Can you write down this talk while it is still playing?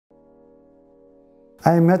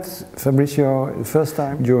I met Fabrizio the first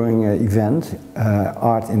time during an event,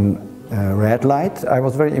 Art in Red Light. I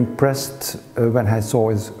was very impressed when I saw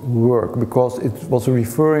his work because it was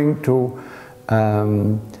referring to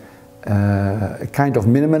a kind of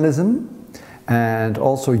minimalism and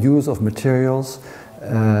also use of materials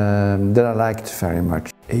that I liked very much.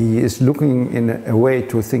 He is looking in a way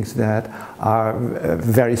to things that are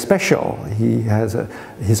very special. He has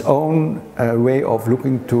his own way of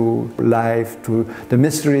looking to life, to the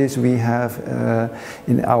mysteries we have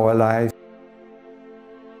in our life.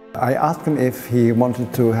 I asked him if he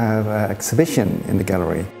wanted to have an exhibition in the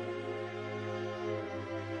gallery.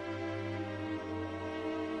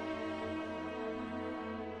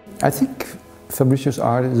 I think Fabrizio's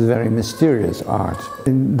art is very mysterious art.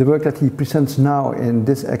 In the work that he presents now in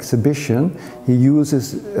this exhibition, he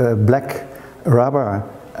uses black rubber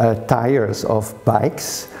tires of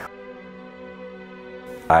bikes.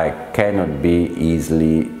 I cannot be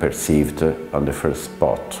easily perceived on the first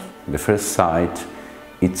spot. The first sight,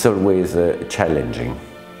 it's always challenging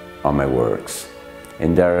on my works.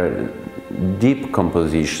 And there are deep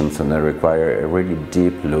compositions and they require a really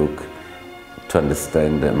deep look to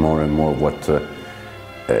understand more and more what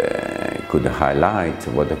could highlight,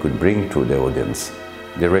 what I could bring to the audience.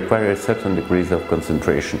 They require a certain degree of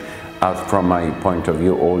concentration, as from my point of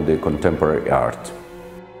view, all the contemporary art.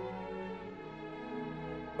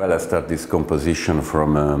 Well, I start this composition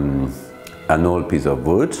from an old piece of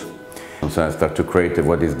wood. So I start to create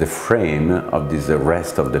what is the frame of this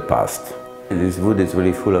rest of the past. This wood is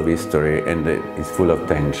really full of history and it's full of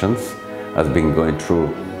tensions, has been going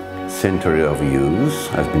through century of use,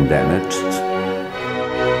 has been damaged.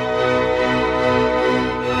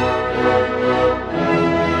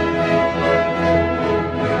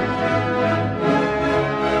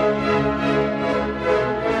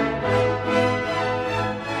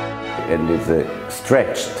 And it's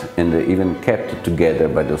stretched and even kept together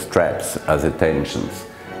by the straps as a tensions.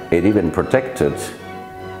 It even protected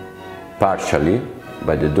partially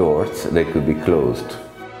by the doors that could be closed.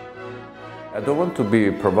 I don't want to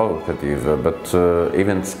be provocative, but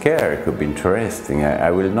even scare could be interesting.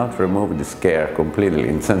 I will not remove the scare completely,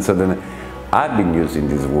 in the sense that I've been using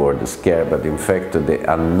this word, scare, but in fact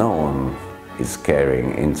the unknown is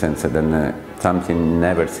scaring, in the sense that something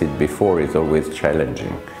never seen before is always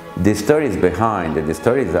challenging. The story is behind, the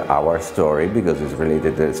story is our story, because it's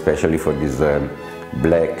related, especially for this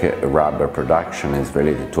black rubber production, is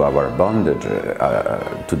related to our bondage,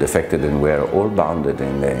 to the fact that we are all bounded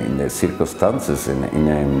in the circumstances,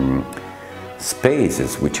 in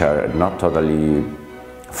spaces which are not totally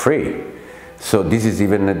free. So this is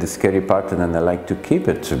even the scary part, and I like to keep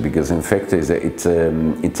it, because in fact it's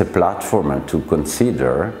a platform to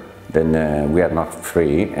consider that we are not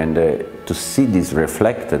free, and to see this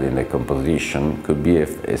reflected in the composition could be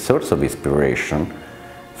a source of inspiration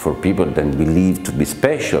for people that believe to be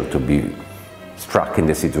special, to be struck in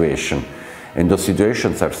the situation. And those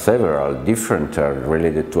situations are several, different, are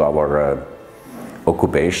related to our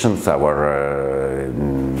occupations, our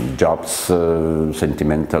jobs,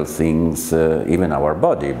 sentimental things, even our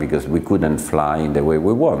body, because we couldn't fly in the way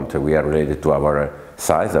we want. We are related to our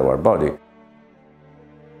size, our body.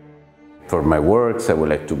 For my works, I would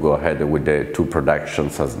like to go ahead with the two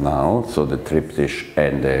productions as now, so the triptych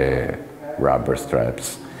and the rubber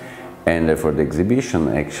straps. And for the exhibition,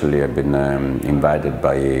 actually, I've been invited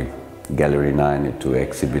by Gallery 9 to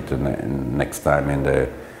exhibit next time in the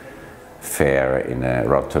fair in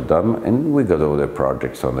Rotterdam, and we got all the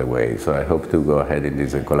projects on the way. So I hope to go ahead in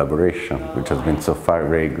this collaboration, which has been so far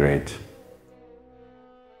very great.